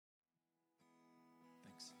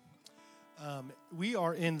We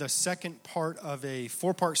are in the second part of a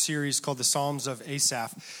four-part series called the Psalms of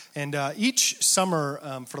Asaph. And each summer,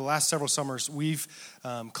 for the last several summers, we've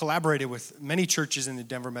collaborated with many churches in the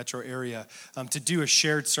Denver metro area to do a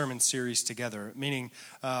shared sermon series together, meaning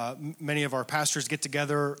many of our pastors get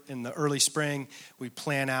together in the early spring. We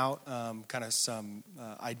plan out kind of some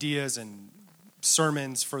ideas and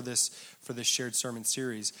sermons for this shared sermon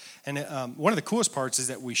series. And one of the coolest parts is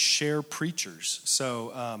that we share preachers.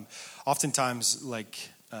 So oftentimes,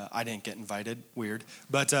 I didn't get invited, weird,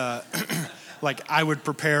 but I would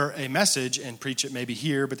prepare a message and preach it maybe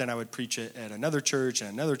here, but then I would preach it at another church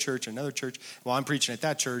and another church and another church. While I'm preaching at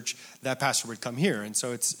that church, that pastor would come here. And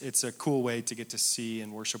so it's a cool way to get to see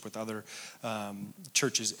and worship with other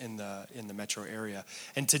churches in the metro area.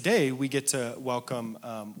 And today we get to welcome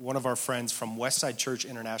one of our friends from Westside Church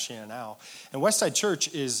International. And Westside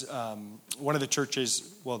Church is one of the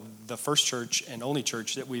churches, well, the first church and only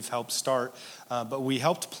church that we've helped start, but we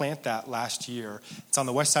helped plant that last year. It's on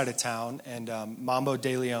the west side of town, and Mambo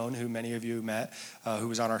De Leon, who many of you met, who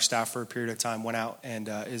was on our staff for a period of time, went out and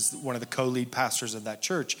is one of the co-lead pastors of that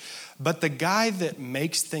church. But the guy that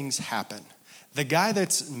makes things happen, the guy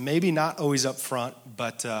that's maybe not always up front,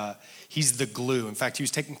 but he's the glue. In fact, he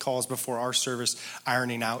was taking calls before our service,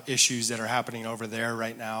 ironing out issues that are happening over there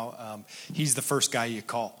right now. He's the first guy you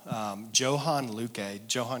call. Johan Luque.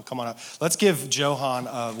 Johan, come on up. Let's give Johan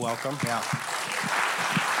a welcome. Yeah.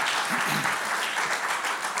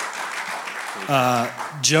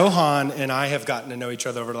 Johan and I have gotten to know each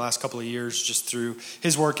other over the last couple of years just through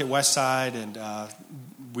his work at Westside, and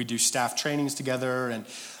we do staff trainings together, and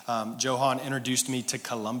Johan introduced me to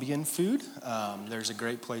Colombian food. There's a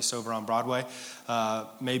great place over on Broadway.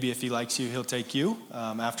 Maybe if he likes you, he'll take you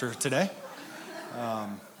after today.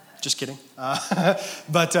 Just kidding.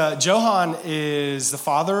 But Johan is the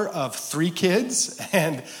father of 3 kids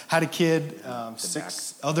and had a kid,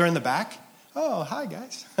 6. Oh, they're in the back? Oh, hi,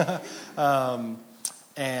 guys.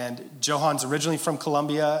 And Johan's originally from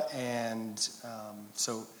Colombia, and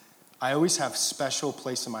so I always have special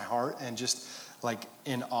place in my heart and just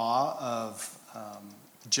in awe of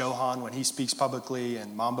Johan when he speaks publicly,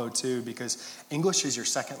 and Mambo too, because English is your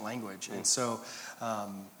second language. And so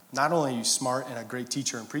not only are you smart and a great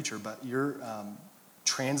teacher and preacher, but you're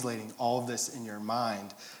translating all of this in your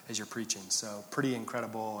mind as you're preaching. So pretty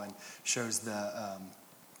incredible, and shows the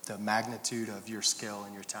magnitude of your skill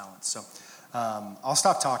and your talent. So I'll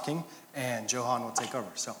stop talking, and Johan will take over.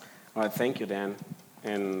 So, all right, thank you, Dan.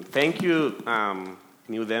 And thank you,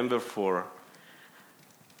 New Denver, for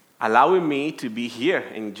allowing me to be here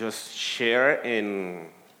and just share. And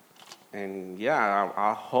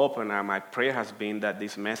our hope and my prayer has been that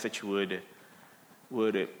this message would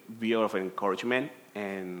be of encouragement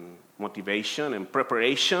and motivation and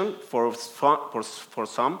preparation for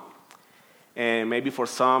some. And maybe for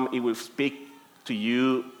some, it will speak to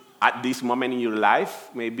you at this moment in your life.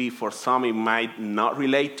 Maybe for some, it might not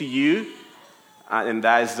relate to you. And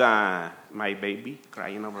that's my baby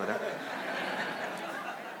crying over there.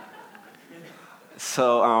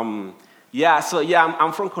 I'm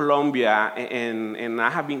from Colombia, and I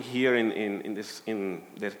have been here in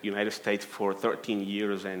the United States for 13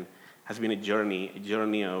 years, and has been a journey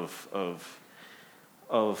of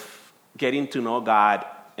getting to know God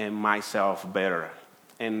and myself better.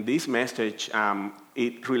 And this message,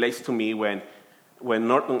 it relates to me when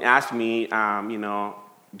Norton asked me,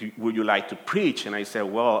 would you like to preach? And I said,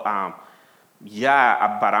 but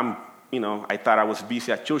I'm, I thought I was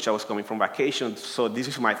busy at church. I was coming from vacation. So this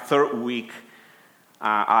is my 3rd week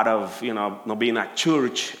out of, not being at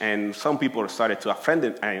church. And some people started to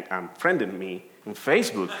friended me on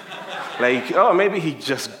Facebook. Maybe he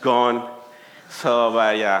just gone. So,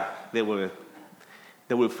 they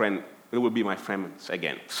will be my friends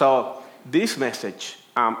again. So this message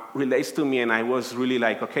relates to me, and I was really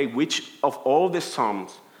okay, which of all the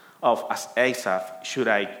Psalms of Asaph should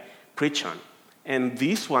I preach on? And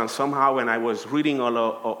this one, somehow, when I was reading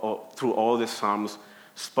through all the Psalms,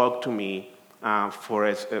 spoke to me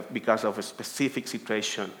because of a specific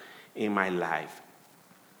situation in my life.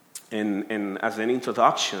 And as an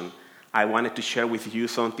introduction, I wanted to share with you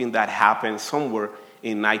something that happened somewhere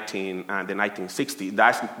in the 1960s.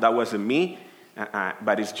 That wasn't me,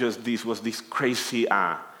 but this was this crazy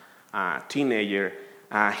teenager.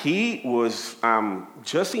 He was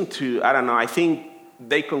just into, I don't know, I think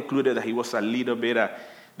they concluded that he was a little bit,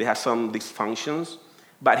 they had some dysfunctions,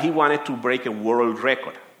 but he wanted to break a world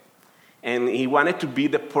record. And he wanted to be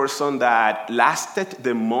the person that lasted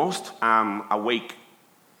the most awake.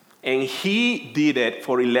 And he did it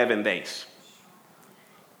for 11 days.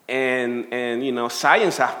 And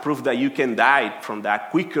science has proved that you can die from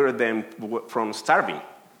that quicker than from starving.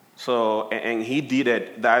 So, and he did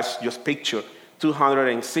it, that's just picture,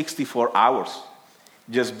 264 hours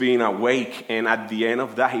just being awake. And at the end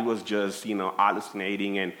of that, he was just,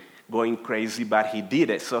 hallucinating and going crazy, but he did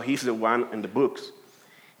it. So he's the one in the books.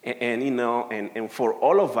 And for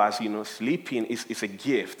all of us, sleeping is a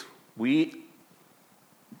gift. We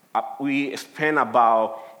spend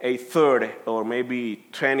about a third or maybe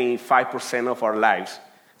 25% of our lives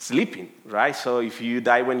sleeping, right? So if you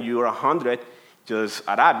die when you're 100, just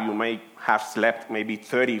add up, you may have slept maybe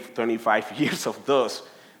 30, 25 years of those.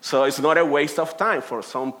 So it's not a waste of time. For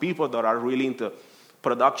some people that are really into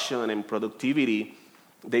production and productivity,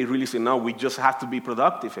 they really say, no, we just have to be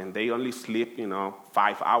productive, and they only sleep,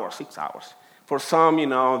 5 hours, 6 hours. For some,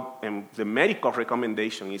 the medical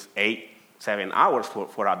recommendation is 7 hours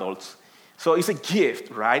for adults. So it's a gift,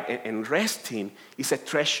 right? And resting is a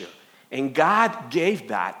treasure. And God gave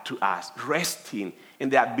that to us, resting,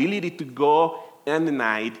 and the ability to go in the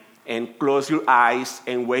night and close your eyes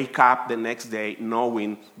and wake up the next day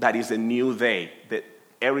knowing that it's a new day, that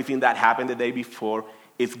everything that happened the day before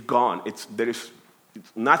is gone.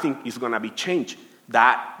 Nothing is going to be changed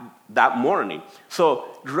that morning.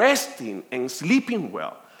 So resting and sleeping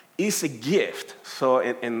well is a gift. So,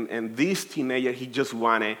 and this teenager, he just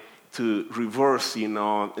wanted to reverse,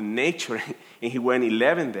 nature, and he went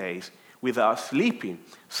 11 days without sleeping.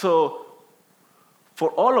 So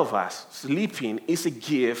for all of us, sleeping is a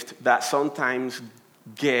gift that sometimes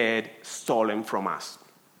gets stolen from us.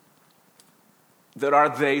 There are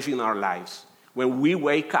days in our lives when we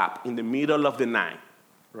wake up in the middle of the night,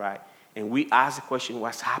 right? And we ask the question,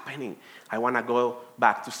 what's happening? I want to go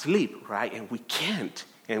back to sleep, right? And we can't.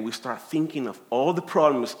 And we start thinking of all the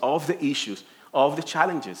problems, all the issues, all the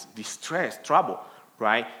challenges, distress, trouble,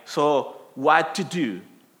 right? So what to do?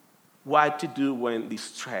 What to do when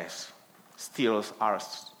distress steals our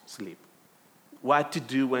sleep? What to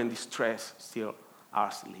do when distress steals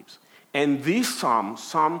our sleeps? And this Psalm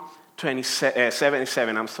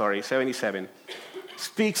 77,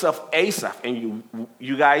 speaks of Asaph. And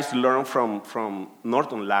you guys learned from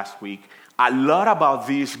Norton last week a lot about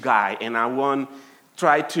this guy. And I want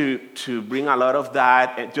try to bring a lot of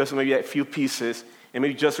that, and just maybe a few pieces, and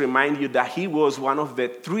maybe just remind you that he was one of the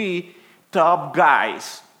 3 top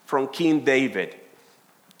guys from King David.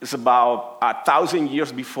 It's about 1,000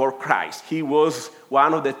 years before Christ. He was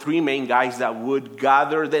one of the 3 main guys that would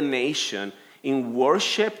gather the nation in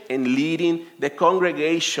worship and leading the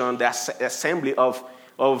congregation, the assembly of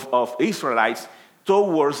Israelites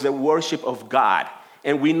towards the worship of God.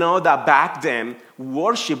 And we know that back then,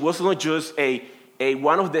 worship was not just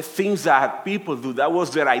one of the things that people do. That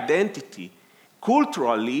was their identity.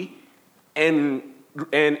 Culturally and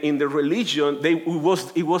in the religion, it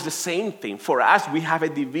was the same thing. For us, we have a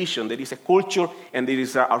division. There is a culture and there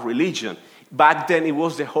is a religion. Back then, it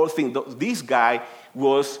was the whole thing. This guy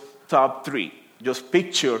was top 3. Just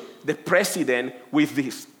picture the president with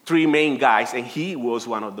these 3 main guys, and he was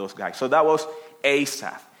one of those guys. So that was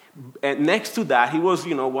Asaph. And next to that, he was,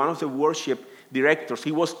 one of the worship directors.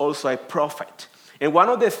 He was also a prophet. And one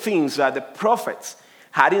of the things that the prophets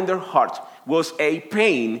had in their heart was a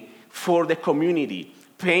pain for the community,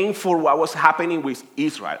 pain for what was happening with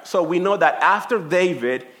Israel. So we know that after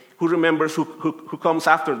David, who remembers who comes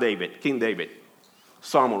after David? King David,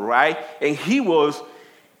 Solomon, right? And he was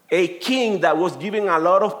a king that was giving a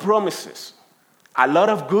lot of promises, a lot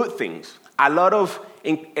of good things, a lot of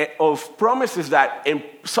promises that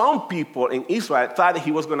some people in Israel thought that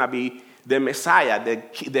he was going to be the Messiah,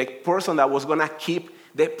 the person that was going to keep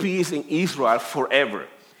the peace in Israel forever.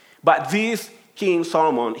 But this King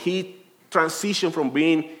Solomon, he transitioned from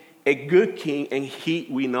being a good king, and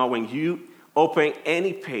we know when you open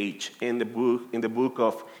any page in the book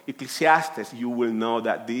of Ecclesiastes, you will know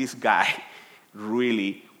that this guy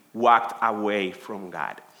really walked away from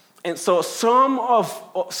God. And so some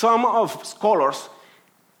of scholars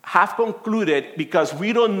have concluded, because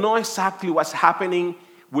we don't know exactly what's happening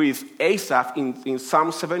with Asaph in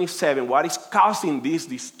Psalm 77, what is causing this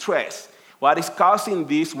distress, what is causing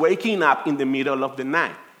this waking up in the middle of the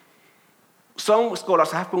night. Some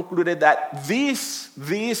scholars have concluded that this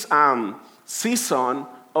season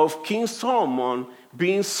of King Solomon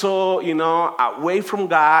being so, away from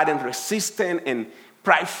God and resistant and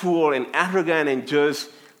prideful and arrogant and just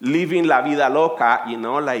living la vida loca,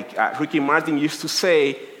 like Ricky Martin used to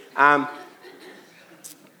say,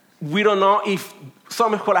 we don't know if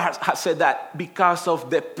some scholars have said that because of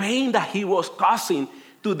the pain that he was causing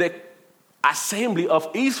to the assembly of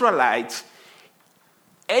Israelites,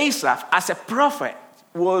 Asaph, as a prophet,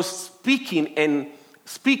 was speaking and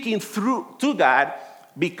speaking through to God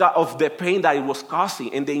because of the pain that it was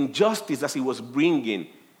causing and the injustice that it was bringing.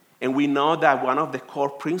 And we know that one of the core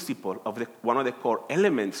principles, one of the core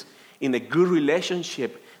elements in a good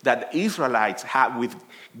relationship that the Israelites had with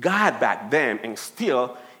God back then and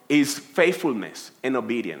still is faithfulness and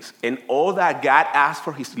obedience. And all that God asked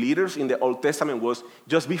for his leaders in the Old Testament was,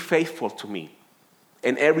 just be faithful to me,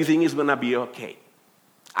 and everything is going to be okay.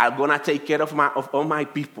 I'm going to take care of all my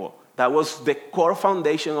people. That was the core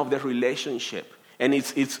foundation of the relationship. And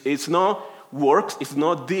it's not works, it's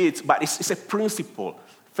not deeds, but it's a principle.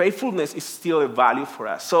 Faithfulness is still a value for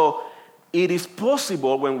us. So it is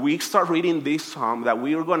possible when we start reading this psalm that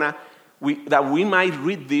we might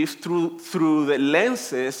read this through the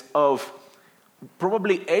lenses of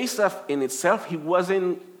probably Asaph in itself. He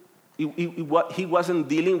wasn't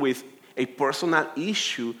dealing with a personal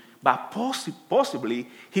issue, but possibly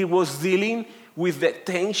he was dealing with the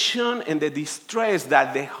tension and the distress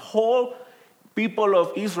that the whole people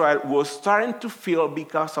of Israel was starting to feel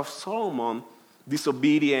because of Solomon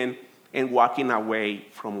disobedient and walking away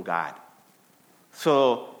from God.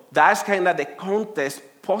 So that's kind of the context,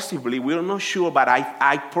 possibly. We're not sure, but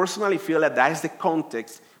I personally feel that is the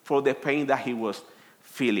context for the pain that he was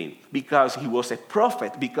feeling. Because he was a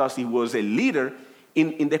prophet, because he was a leader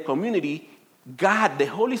in the community, God, the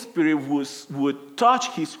Holy Spirit, would touch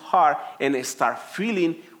his heart and start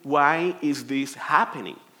feeling, why is this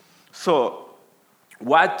happening? So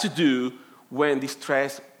what to do when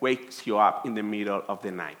distress wakes you up in the middle of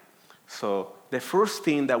the night? So the first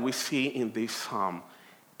thing that we see in this psalm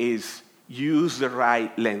is use the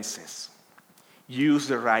right lenses. Use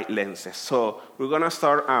the right lenses. So we're going to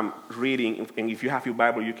start reading, and if you have your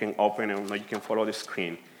Bible, you can open it, or you can follow the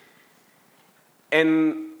screen.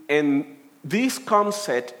 And this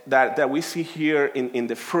concept that we see here in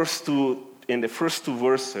the first two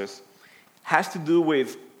verses has to do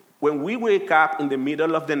with when we wake up in the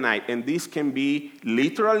middle of the night, and this can be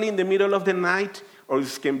literally in the middle of the night, or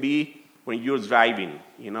this can be when you're driving.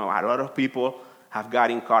 You know, a lot of people have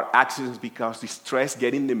got in car accidents because the stress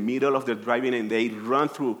get in the middle of their driving and they run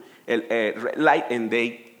through a red light and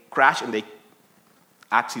they crash and they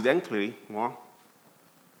accidentally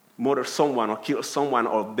murder someone or kill someone,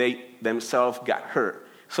 or they themselves got hurt.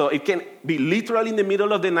 So it can be literally in the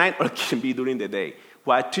middle of the night, or it can be during the day.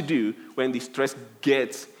 What to do when the stress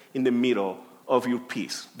gets in the middle of your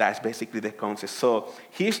peace. That's basically the concept. So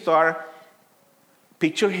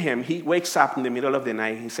picture him, he wakes up in the middle of the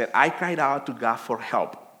night, he said, I cried out to God for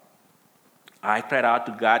help. I cried out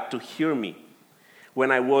to God to hear me.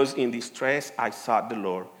 When I was in distress, I sought the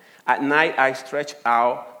Lord. At night, I stretched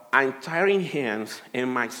out untiring hands,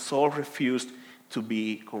 and my soul refused to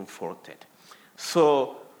be comforted.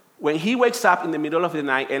 So when he wakes up in the middle of the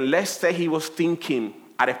night, and let's say he was thinking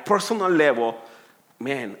at a personal level,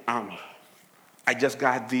 man, I just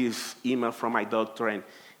got this email from my doctor, and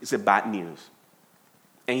it's a bad news.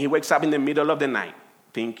 And he wakes up in the middle of the night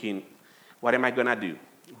thinking, what am I going to do,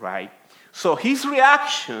 right? So his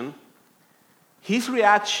reaction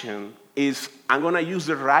is, I'm going to use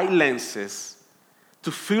the right lenses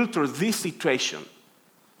to filter this situation.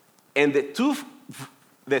 And the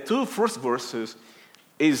two first verses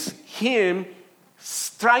is him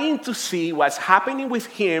trying to see what's happening with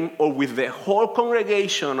him or with the whole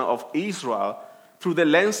congregation of Israel through the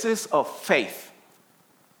lenses of faith.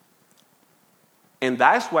 And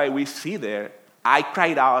that's why we see there, I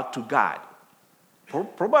cried out to God.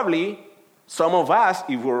 Probably some of us,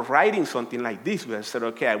 if we're writing something like this, we have said,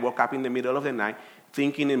 okay, I woke up in the middle of the night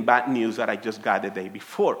thinking in bad news that I just got the day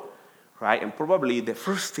before, right? And probably the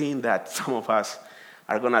first thing that some of us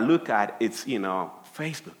are going to look at is,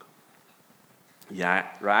 Facebook. Yeah,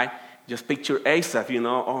 right? Just picture Asaph,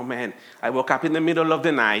 oh man, I woke up in the middle of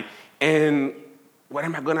the night, and what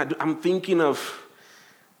am I going to do? I'm thinking of,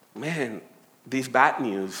 man, this bad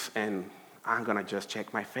news, and I'm going to just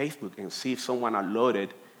check my Facebook and see if someone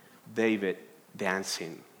uploaded David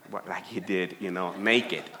dancing, like he did,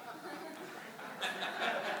 naked.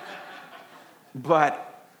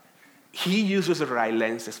 But he uses the right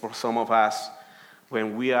lenses for some of us.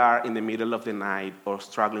 When we are in the middle of the night or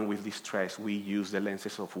struggling with distress, we use the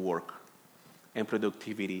lenses of work and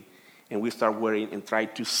productivity, and we start worrying and try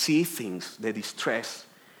to see things, the distress,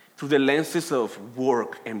 through the lenses of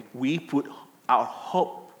work, and we put our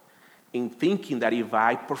hope in thinking that if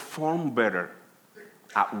I perform better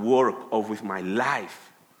at work or with my life,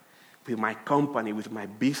 with my company, with my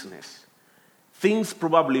business, things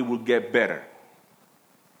probably will get better.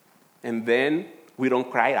 And then we don't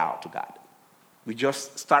cry out to God. We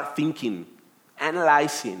just start thinking,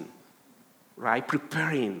 analyzing, right?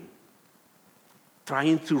 Preparing,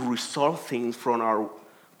 trying to resolve things from our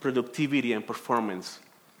productivity and performance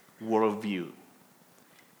worldview.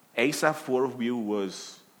 Asaph's worldview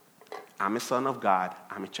was, I'm a son of God,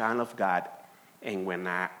 I'm a child of God, and when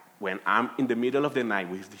I'm in the middle of the night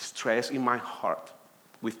with distress in my heart,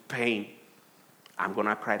 with pain, I'm going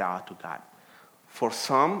to cry out to God. For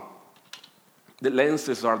some, the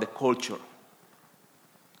lenses are the culture.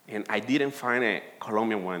 And I didn't find a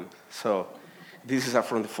Colombian one, so this is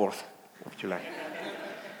from the 4th of July.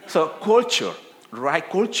 So culture, right?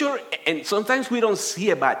 Culture, and sometimes we don't see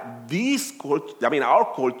it, but this culture,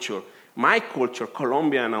 our culture, my culture,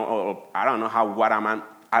 Colombian, or I don't know what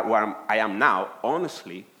I am now,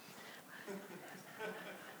 honestly.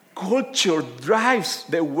 Culture drives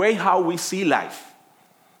the way how we see life.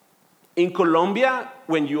 In Colombia,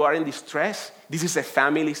 when you are in distress, this is a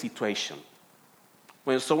family situation.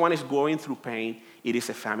 When someone is going through pain, it is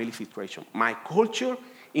a family situation. My culture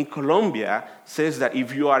in Colombia says that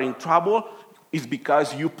if you are in trouble, it's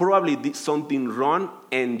because you probably did something wrong,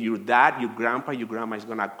 and your dad, your grandpa, your grandma is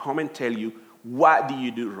going to come and tell you, what did you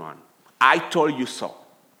do wrong? I told you so,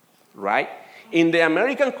 right? In the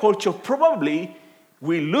American culture, probably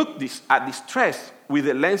we look at distress with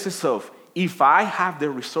the lenses of, if I have the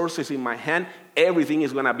resources in my hand, everything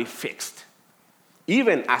is going to be fixed.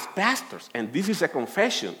 Even as pastors, and this is a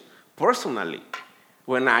confession, personally,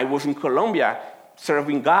 when I was in Colombia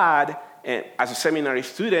serving God and as a seminary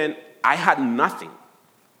student, I had nothing.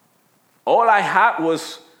 All I had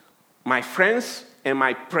was my friends and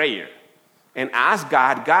my prayer. And asked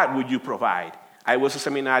God, God, would you provide? I was a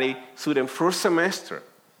seminary student first semester.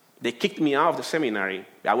 They kicked me out of the seminary.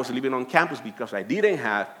 I was living on campus because I didn't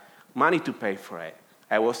have money to pay for it.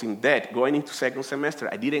 I was in debt. Going into second semester,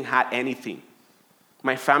 I didn't have anything.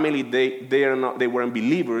 My family, they weren't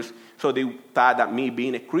believers, so they thought that me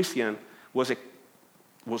being a Christian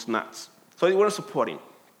was nuts. So they weren't supporting.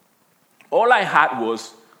 All I had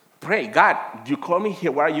was, pray, God, you call me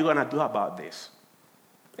here, what are you going to do about this?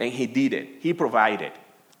 And he did it. He provided.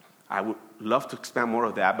 I would love to expand more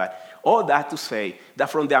of that, but all that to say that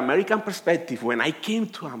from the American perspective, when I came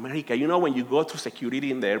to America, when you go through security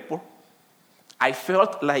in the airport, I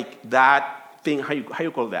felt like that thing, how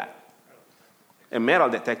you call that? A metal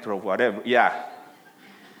detector or whatever, yeah.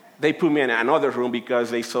 They put me in another room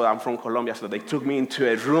because they saw I'm from Colombia, so they took me into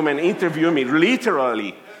a room and interviewed me,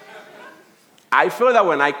 literally. I felt that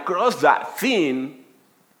when I crossed that thing,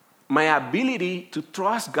 my ability to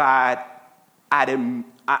trust God at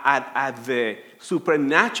the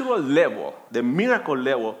supernatural level, the miracle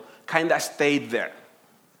level, kind of stayed there.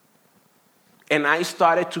 And I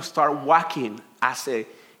started to walking as a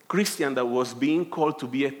Christian that was being called to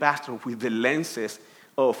be a pastor with the lenses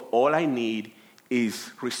of all I need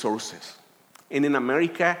is resources. And in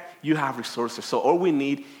America, you have resources. So all we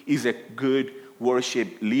need is a good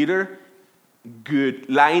worship leader, good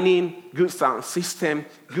lighting, good sound system,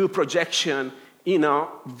 good projection,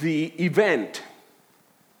 the event,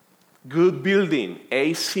 good building,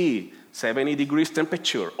 AC, 70 degrees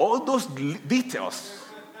temperature, all those details.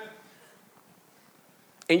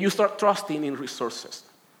 And you start trusting in resources.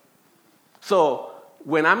 So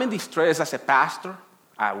when I'm in distress as a pastor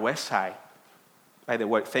at Westside, by the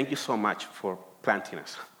way, thank you so much for planting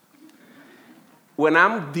us. When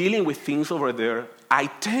I'm dealing with things over there, I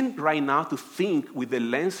tend right now to think with the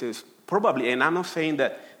lenses, probably, and I'm not saying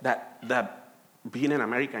that being an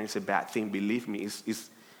American is a bad thing. Believe me, it's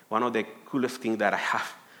one of the coolest things that I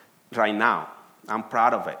have right now. I'm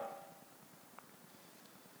proud of it.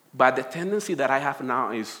 But the tendency that I have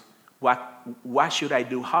now is, what should I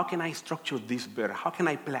do? How can I structure this better? How can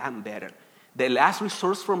I plan better? The last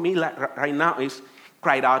resource for me right now is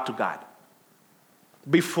cried out to God.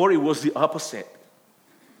 Before it was the opposite.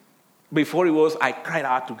 Before it was, I cried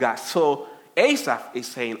out to God. So Asaph is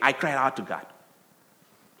saying, I cried out to God.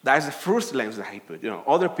 That is the first lens that he put.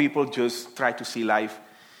 Other people just try to see life,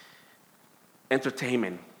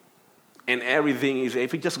 entertainment, and everything is,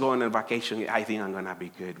 if you just go on a vacation, I think I'm going to be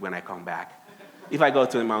good when I come back. If I go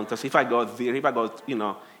to the mountains, if I go there, if I go,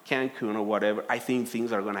 Cancun or whatever, I think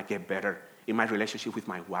things are going to get better in my relationship with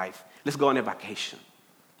my wife. Let's go on a vacation.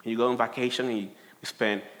 And you go on vacation and you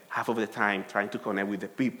spend half of the time trying to connect with the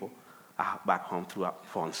people back home through our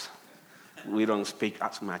phones. We don't speak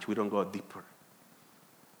as much. We don't go deeper.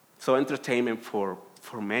 So entertainment for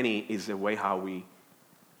many is the way how we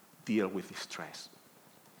deal with distress,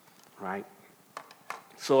 right?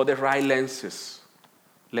 So the right lenses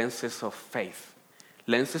of faith,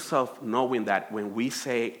 lenses of knowing that when we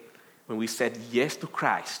said yes to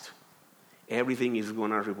Christ, everything is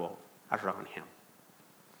going to revolve around him.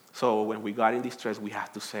 So when we got in distress, we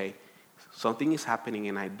have to say, something is happening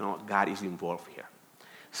and I know God is involved here.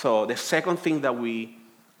 So the second thing that we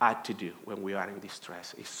ought to do when we are in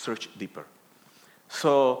distress is search deeper.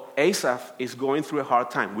 So Asaph is going through a hard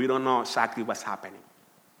time. We don't know exactly what's happening.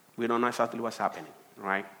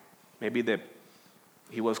 Right? Maybe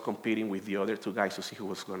he was competing with the other two guys to see who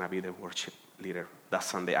was going to be the worship leader that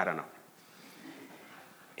Sunday. I don't know.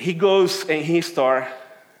 He goes and he starts,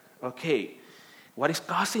 okay, what is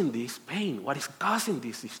causing this pain? What is causing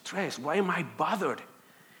this distress? Why am I bothered?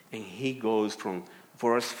 And he goes from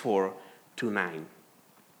verse 4 to 9.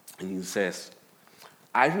 And he says,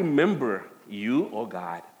 I remember you, O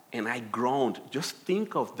God, and I groaned. Just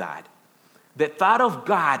think of that. The thought of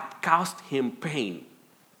God caused him pain.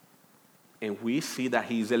 And we see that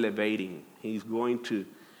he's elevating. He's going to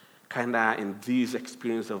kind of, in this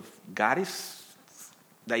experience of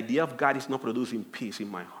the idea of God is not producing peace in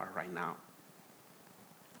my heart right now.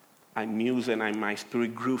 I mused and my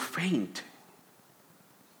spirit grew faint.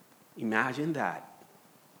 Imagine that.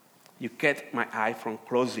 You kept my eye from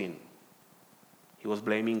closing. He was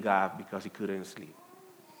blaming God because he couldn't sleep.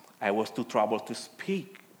 I was too troubled to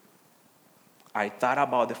speak. I thought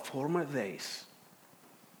about the former days,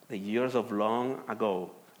 the years of long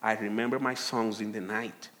ago. I remember my songs in the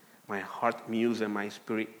night. My heart mused and my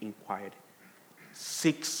spirit inquired.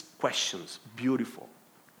 6 questions, beautiful.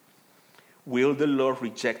 Will the Lord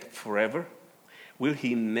reject forever? Will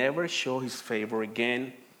he never show his favor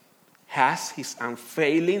again? Has his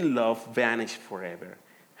unfailing love vanished forever?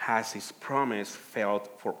 Has his promise failed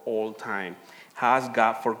for all time? Has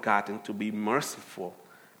God forgotten to be merciful?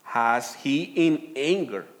 Has he in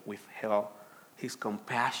anger withheld his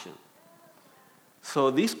compassion?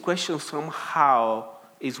 So these questions somehow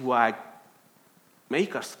is what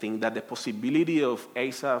make us think that the possibility of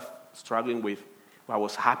Asaph struggling with what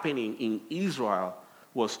was happening in Israel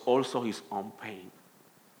was also his own pain.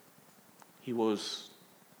 He was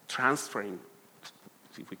transferring,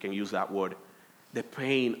 if we can use that word, the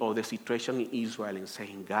pain of the situation in Israel and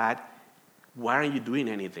saying, God, why aren't you doing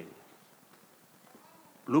anything?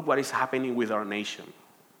 Look what is happening with our nation.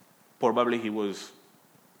 Probably he was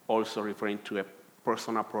also referring to a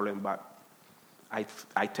personal problem, but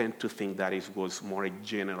I tend to think that it was more a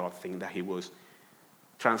general thing that he was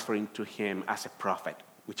transferring to him as a prophet,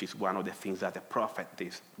 which is one of the things that the prophet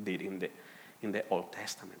did in the Old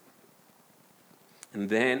Testament. And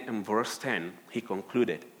then in verse 10, he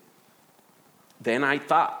concluded, then I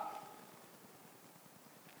thought,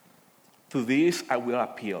 to this I will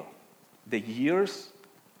appeal, the years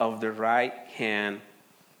of the right hand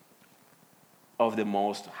of the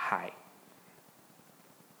Most High.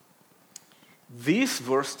 This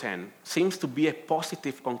verse 10 seems to be a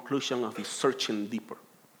positive conclusion of his searching deeper.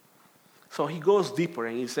 So he goes deeper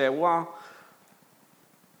and he said, well,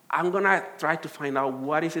 I'm going to try to find out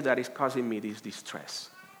what is it that is causing me this distress.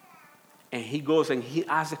 And he goes and he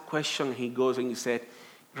asks a question. He goes and he said,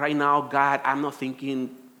 right now, God, I'm not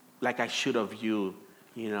thinking like I should of you.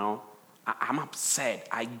 You know, I'm upset.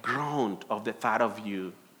 I groaned of the thought of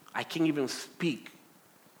you. I can't even speak.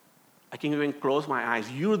 I can't even close my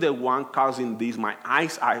eyes. You're the one causing this. My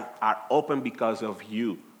eyes are open because of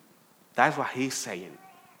you. That's what he's saying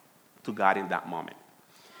to God in that moment.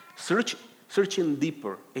 Searching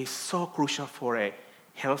deeper is so crucial for a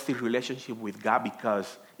healthy relationship with God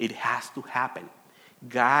because it has to happen.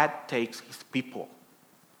 God takes his people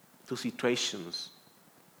to situations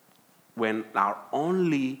when our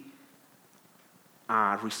only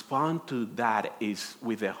response to that is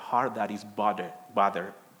with a heart that is bothered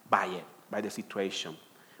by it, by the situation,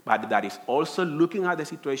 but that is also looking at the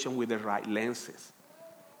situation with the right lenses.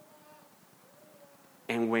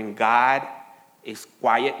 And when God is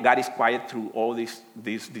quiet through all this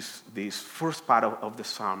first part of the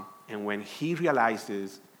psalm, and when he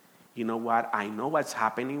realizes, you know what, I know what's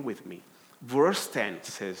happening with me. Verse 10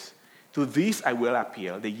 says, to this I will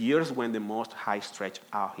appeal, the years when the Most High stretched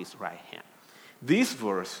out his right hand. This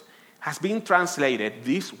verse has been translated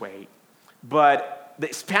this way, but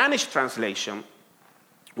the Spanish translation,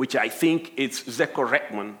 which I think is the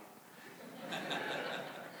correct one,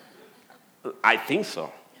 I think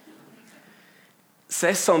so,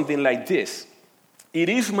 says something like this. It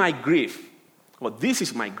is my grief, or this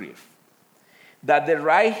is my grief, that the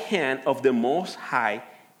right hand of the Most High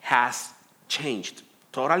has changed.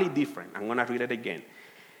 Totally different. I'm going to read it again.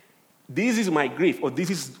 This is my grief, or this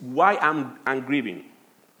is why I'm grieving,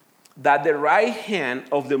 that the right hand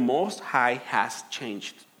of the Most High has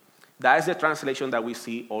changed. That is the translation that we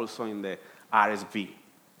see also in the RSV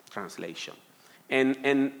translation.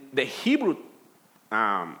 And the Hebrew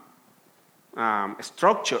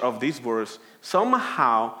structure of this verse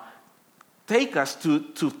somehow take us to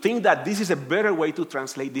think that this is a better way to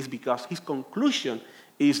translate this because his conclusion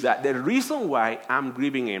is that the reason why I'm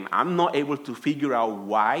grieving and I'm not able to figure out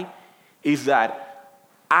why is that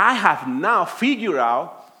I have now figured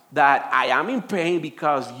out that I am in pain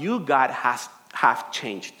because you, God, have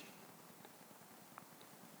changed.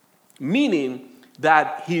 Meaning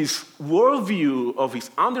that his worldview of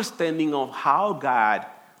his understanding of how God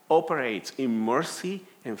operates in mercy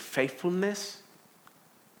and faithfulness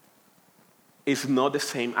is not the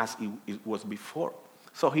same as it was before.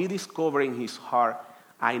 So he discovered in his heart,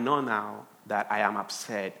 I know now that I am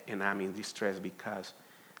upset and I'm in distress because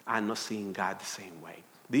I'm not seeing God the same way.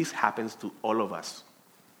 This happens to all of us.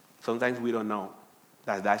 Sometimes we don't know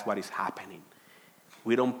that that's what is happening.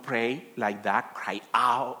 We don't pray like that, cry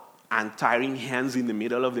out, and tiring hands in the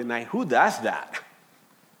middle of the night. Who does that?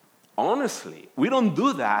 Honestly, we don't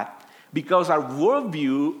do that because our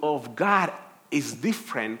worldview of God is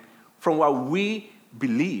different from what we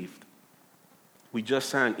believed. We just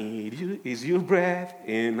sang, "It is your breath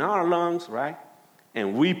in our lungs," right?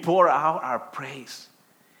 And we pour out our praise.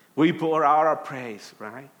 We pour out our praise,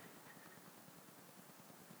 right?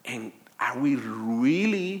 And are we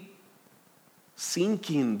really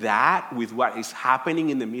syncing that with what is happening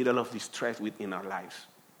in the middle of distress within our lives?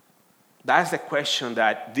 That's the question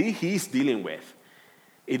that he's dealing with.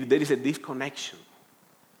 There is a disconnection.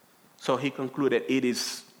 So he concluded, it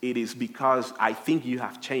is because I think you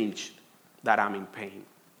have changed that I'm in pain.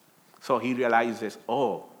 So he realizes,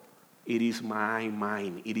 it is my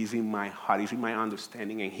mind, it is in my heart, it's in my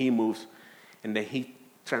understanding, and he moves, and then he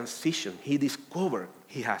transitioned. He discovered,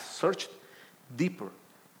 he has searched deeper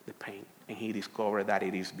the pain, and he discovered that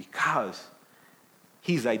it is because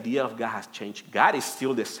his idea of God has changed. God is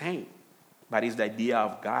still the same, but it's the idea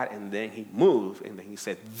of God, and then he moved, and then he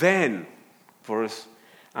said, then, verse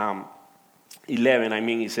 11,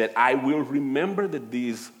 he said, I will remember the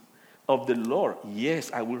deeds of the Lord.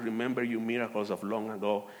 Yes, I will remember your miracles of long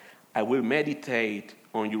ago. I will meditate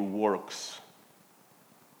on your works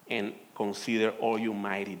and consider all your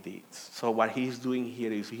mighty deeds. So what he's doing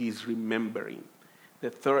here is he's remembering. The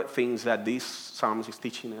third thing that this Psalm is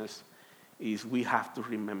teaching us is we have to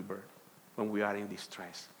remember when we are in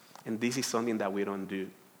distress. And this is something that we don't do.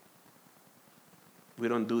 We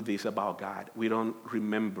don't do this about God. We don't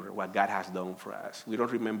remember what God has done for us. We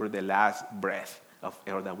don't remember the last breath of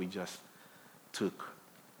air that we just took,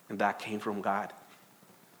 and that came from God.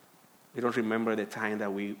 We don't remember the time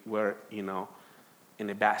that we were, in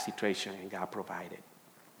a bad situation and God provided.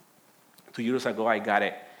 2 years ago, I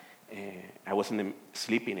was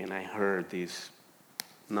sleeping and I heard this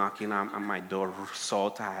knocking on my door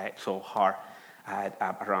so hard at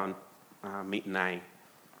around midnight.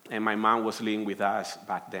 And my mom was living with us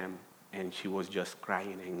back then, and she was just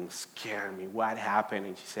crying and scared me. What happened?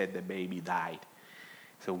 And she said the baby died.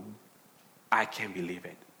 So I can't believe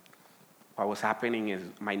it. What was happening is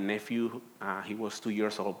my nephew, he was 2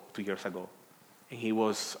 years old 2 years ago, and he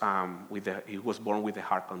was born with a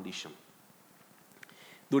heart condition.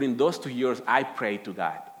 During those 2 years, I prayed to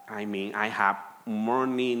God. I have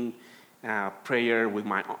morning prayer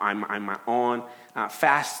on my own,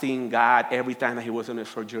 fasting God. Every time that he was in a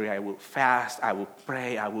surgery, I would fast, I would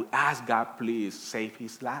pray, I would ask God, please save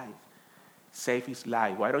his life. Save his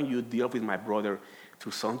life. Why don't you deal with my brother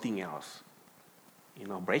to something else?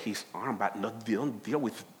 Break his arm, but don't deal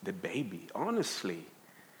with the baby, honestly.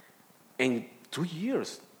 In 2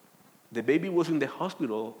 years, the baby was in the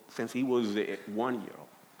hospital since he was 1 year old,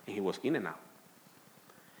 and he was in and out.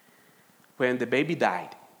 When the baby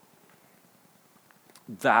died,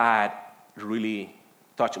 that really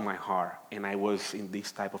touched my heart, and I was in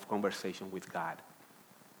this type of conversation with God.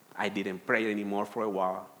 I didn't pray anymore for a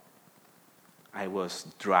while. I was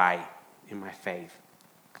dry in my faith.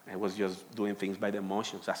 I was just doing things by the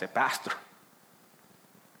emotions as a pastor.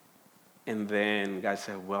 And then God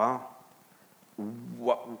said, well,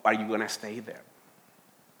 are you going to stay there?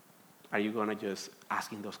 Are you going to just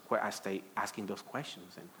stay asking those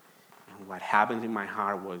questions? And what happened in my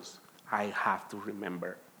heart was I have to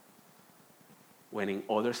remember when in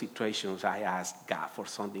other situations I asked God for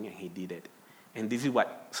something and he did it. And this is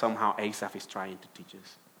what somehow Asaph is trying to teach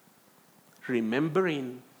us.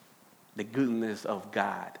 Remembering the goodness of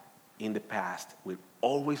God in the past will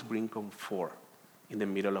always bring comfort in the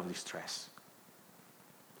middle of distress.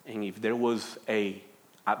 And if there was a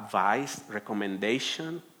advice,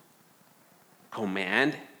 recommendation,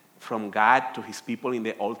 command from God to his people in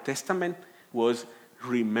the Old Testament, was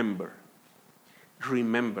remember.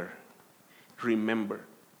 Remember. Remember.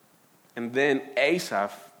 And then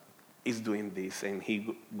Asaph is doing this, and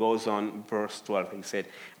he goes on, verse 12. He said,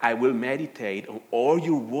 I will meditate on all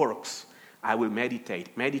your works. I will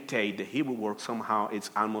meditate. Meditate, the Hebrew word somehow it's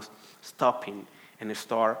almost stopping and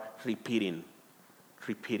start repeating.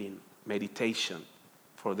 Meditation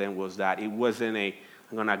for them was that. It wasn't I'm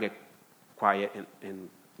going to get quiet and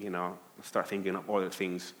start thinking of other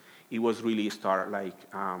things. It was really start like,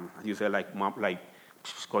 you said, like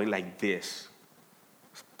just going like this.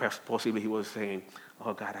 Possibly he was saying,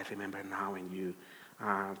 oh God, I remember now when you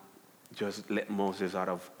just let Moses out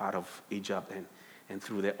of Egypt and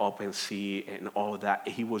through the open sea and all that.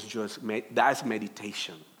 He was just, that's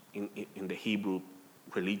meditation in the Hebrew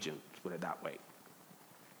religion, to put it that way.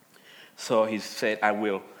 So he said, I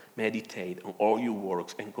will meditate on all your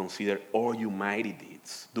works and consider all your mighty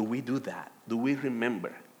deeds. Do we do that? Do we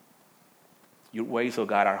remember? Your ways, O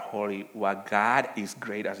God, are holy. What God is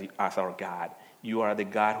great as our God. You are the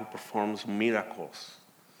God who performs miracles.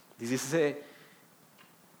 This is a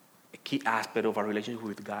key aspect of our relationship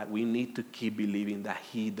with God. We need to keep believing that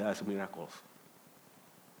He does miracles.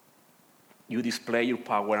 You display your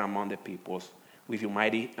power among the peoples. With your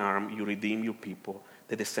mighty arm, you redeem your people,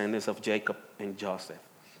 the descendants of Jacob and Joseph.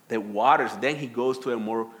 The waters, then he goes to a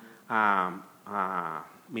more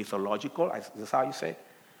mythological, that's how you say,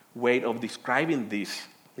 way of describing this.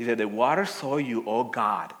 He said, the waters saw you, O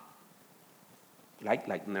God.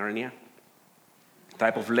 Like Narnia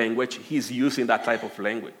type of language. He's using that type of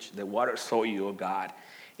language. The waters saw you, O God.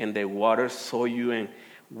 And the waters saw you and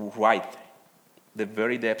right. The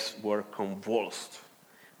very depths were convulsed.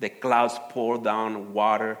 The clouds poured down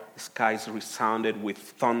water. The skies resounded with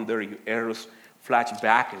thunder. Your arrows flashed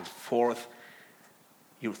back and forth.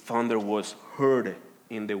 Your thunder was heard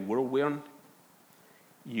in the whirlwind.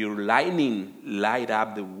 Your lightning light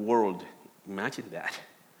up the world. Imagine that.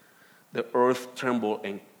 The earth trembled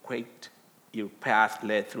and quaked. Your path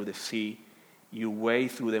led through the sea. Your way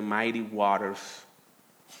through the mighty waters.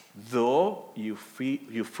 Though your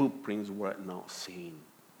footprints were not seen.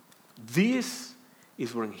 This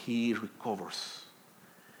is when he recovers.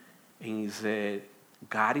 And he said,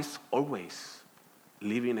 God is always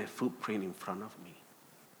leaving a footprint in front of me.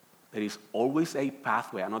 There is always a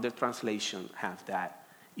pathway. Another translation has that.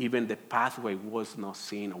 Even the pathway was not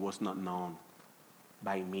seen or was not known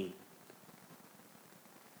by me.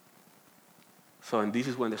 So, and this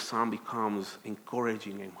is when the psalm becomes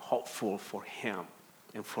encouraging and hopeful for him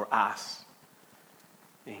and for us.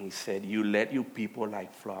 And he said, you led your people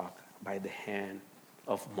like flock by the hand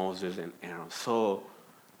of Moses and Aaron. So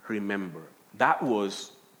remember, that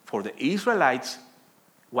was for the Israelites,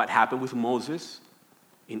 what happened with Moses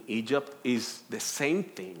in Egypt is the same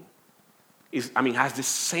thing. Has the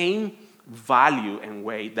same value and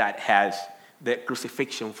way that has the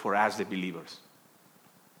crucifixion for us, the believers.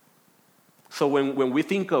 So when we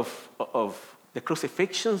think of the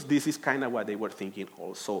crucifixions, this is kind of what they were thinking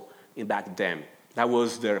also in back then. That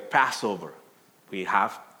was their Passover. We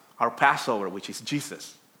have our Passover, which is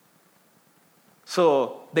Jesus.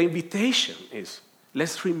 So the invitation is,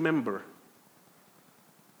 let's remember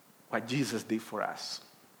what Jesus did for us.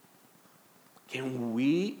 Can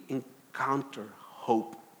we encounter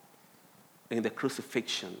hope in the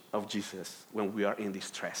crucifixion of Jesus when we are in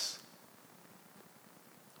distress?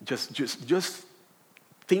 Just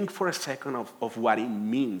think for a second of what it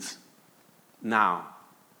means now,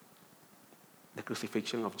 the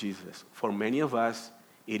crucifixion of Jesus. For many of us,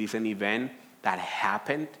 it is an event that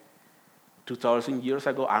happened 2,000 years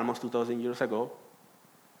ago, almost 2,000 years ago,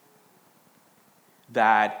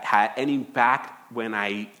 that had an impact when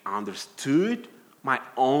I understood my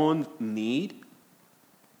own need,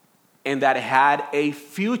 and that had a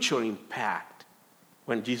future impact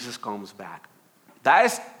when Jesus comes back. That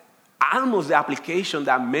is almost the application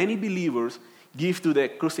that many believers give to the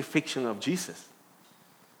crucifixion of Jesus.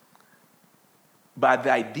 But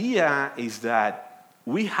the idea is that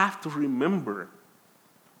we have to remember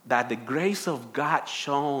that the grace of God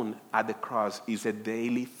shown at the cross is a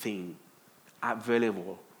daily thing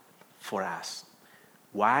available for us.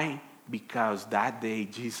 Why? Because that day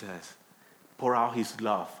Jesus poured out his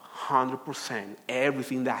love, 100%,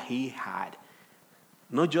 everything that he had.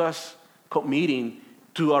 Not just committing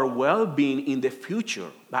to our well-being in the future,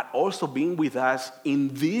 but also being with us in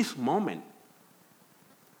this moment.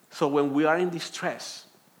 So when we are in distress,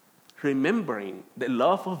 remembering the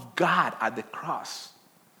love of God at the cross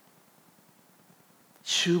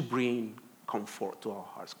should bring comfort to our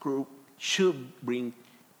hearts, should bring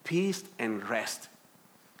peace and rest.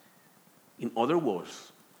 In other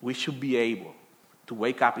words, we should be able to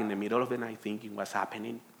wake up in the middle of the night thinking what's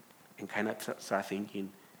happening and kind of start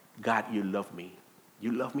thinking, God, you love me.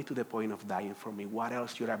 You love me to the point of dying for me. What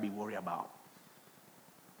else should I be worried about?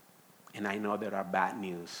 And I know there are bad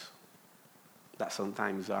news that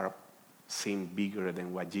sometimes seem bigger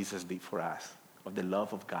than what Jesus did for us, of the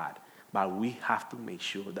love of God. But we have to make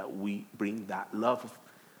sure that we bring that love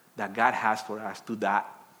that God has for us to that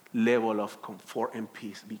level of comfort and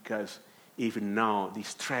peace, because even now, the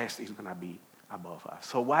stress is going to be above us.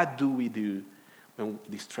 So what do we do when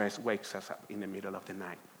the stress wakes us up in the middle of the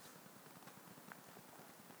night?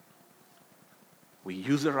 We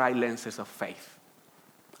use the right lenses of faith.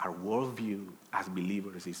 Our worldview as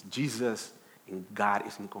believers is Jesus and God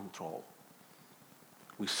is in control.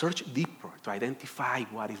 We search deeper to identify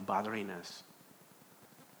what is bothering us.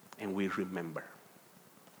 And we remember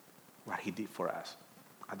what he did for us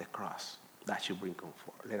at the cross. That should bring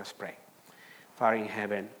comfort. Let us pray. Father in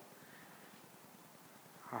heaven,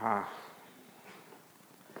 I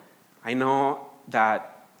know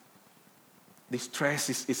that the stress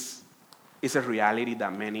is a reality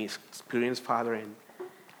that many experience, Father, and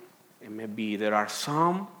maybe there are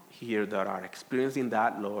some here that are experiencing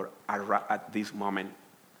that, Lord, at this moment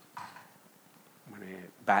when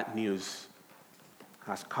bad news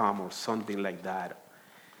has come or something like that.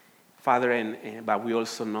 Father, but we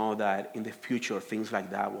also know that in the future things like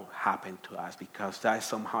that will happen to us, because that is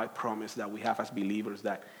somehow a promise that we have as believers,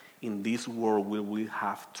 that in this world we will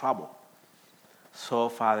have trouble. So,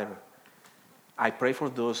 Father, I pray for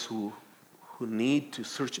those who need to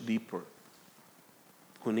search deeper,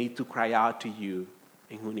 who need to cry out to you,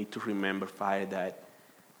 and who need to remember, Father, that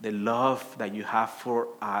the love that you have for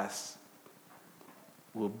us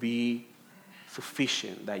will be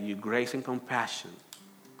sufficient, that your grace and compassion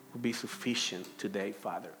will be sufficient today,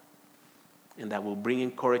 Father, and that will bring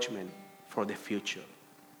encouragement for the future.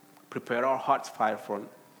 Prepare our hearts, Father, for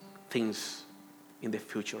things in the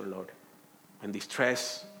future, Lord, when the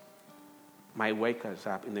stress might wake us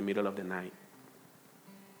up in the middle of the night,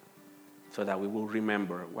 so that we will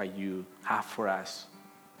remember what you have for us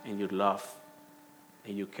and your love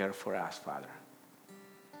and your care for us, Father.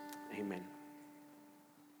 Amen.